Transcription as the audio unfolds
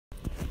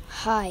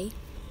Hi,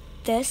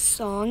 this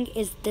song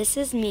is This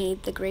Is Me,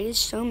 the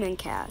Greatest Showman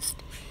cast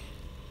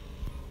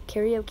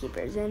karaoke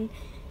version,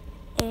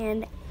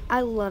 and I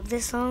love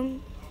this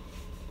song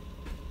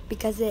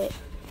because it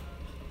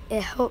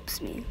helps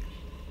me,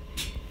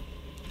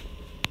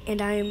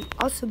 and I am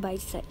also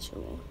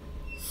bisexual,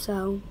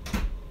 so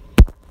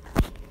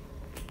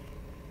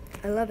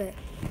I love it.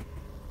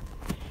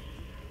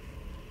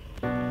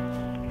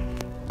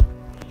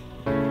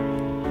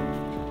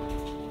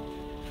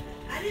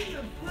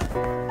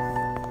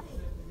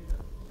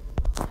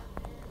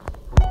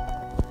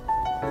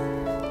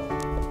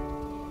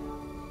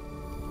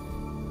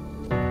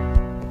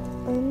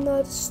 I'm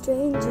not a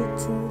stranger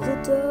to the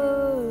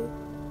dark.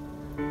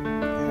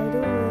 Hide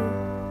away,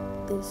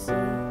 they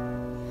say,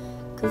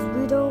 'cause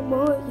we don't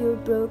want your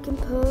broken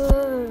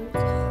parts.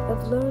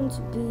 I've learned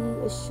to be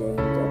ashamed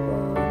of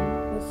all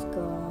my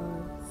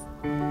scars.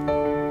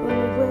 Run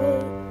away,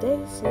 they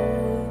say.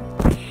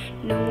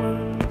 No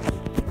one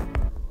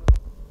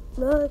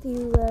love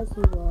you as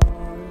you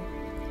are,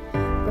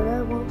 but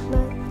I won't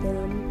let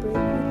them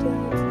break me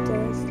down to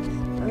dust.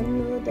 I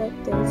know that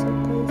there's a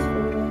place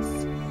for us,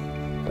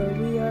 but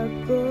we are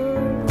glorious.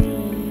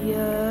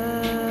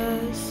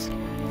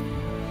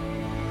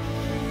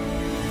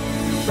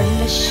 When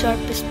the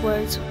sharpest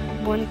words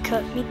wanna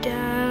cut me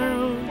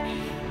down,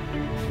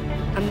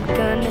 I'm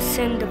gonna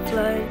send a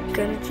flood,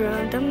 gonna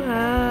drown them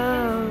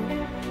out.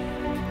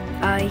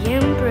 I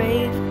am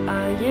brave,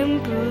 I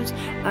am bruised,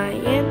 I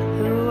am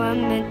who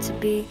I'm meant to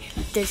be.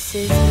 This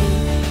is me.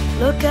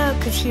 Look out,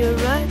 'cause here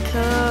I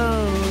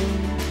come,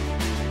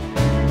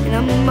 and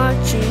I'm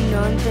marching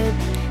on the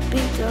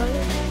beat of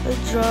a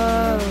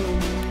drum.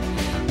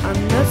 I'm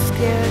not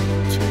scared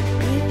to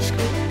be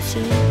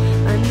seen.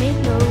 I make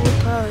no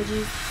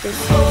apologies. This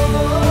is me.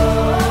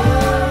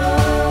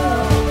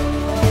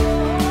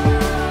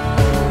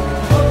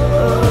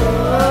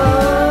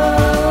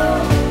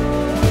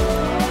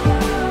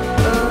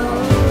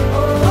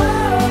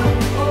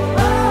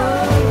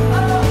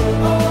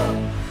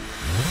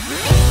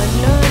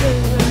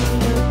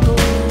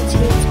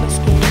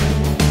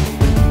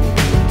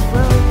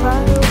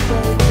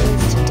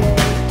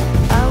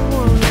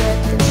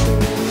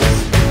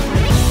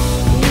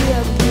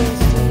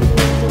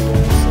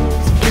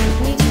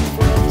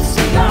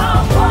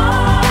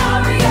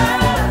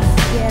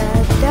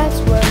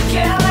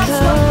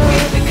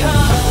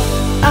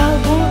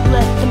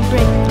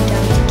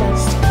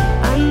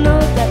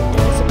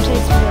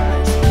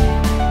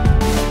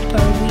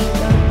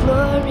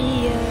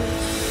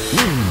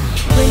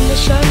 When the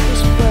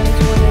sharpest words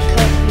wanna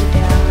cut me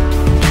down,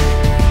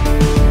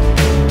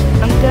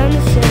 I'm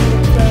gonna send the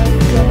flood,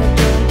 gonna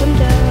burn them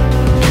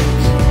down.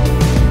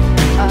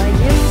 I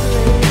am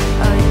brave,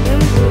 I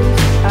am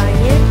bruised, I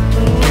am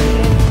who I'm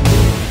meant to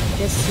be.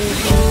 This is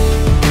me.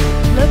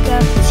 Look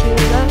out, 'cause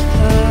here I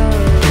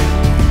come,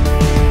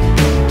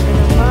 and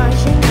I'm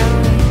marching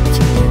on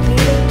to the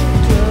beat of the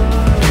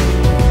drum.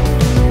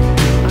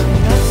 I'm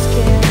not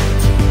scared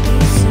to be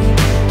seen,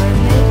 I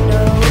make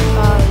no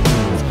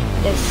apologies.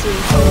 This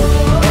is me.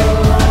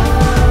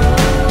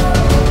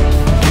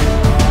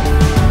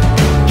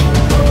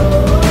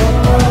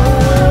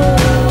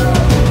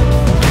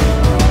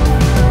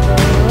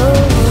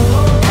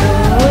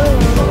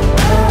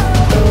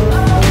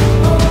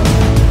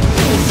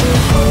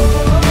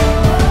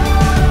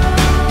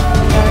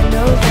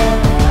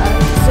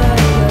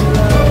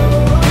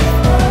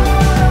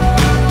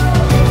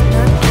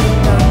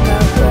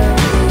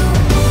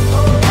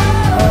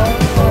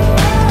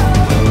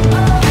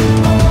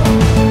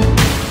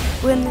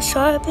 When the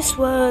sharpest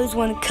words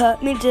wanna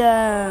cut me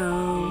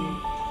down,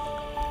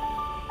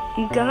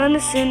 I'm gonna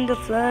send a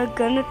flood,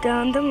 gonna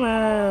down them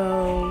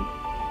out.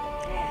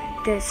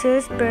 This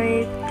is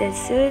brave,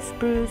 this is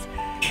bruised,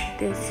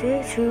 this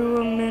is who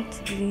I'm meant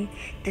to be.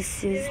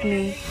 This is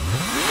me.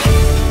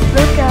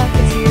 Look out,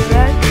 'cause here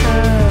I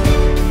come,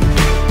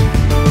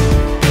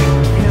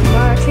 and I'm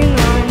marching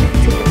on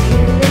to the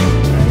beat of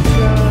my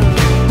drum.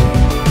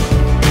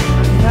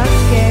 I'm not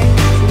scared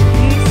to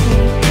be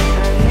seen,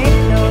 I make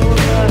no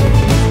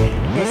apologies.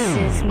 This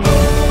is me.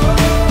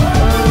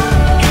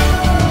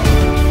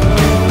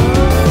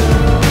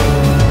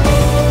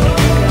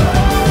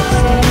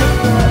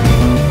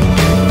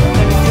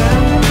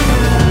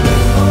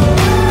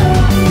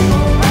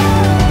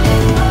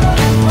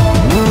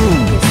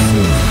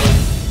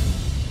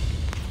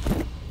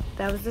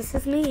 This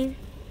is me.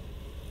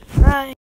 Bye.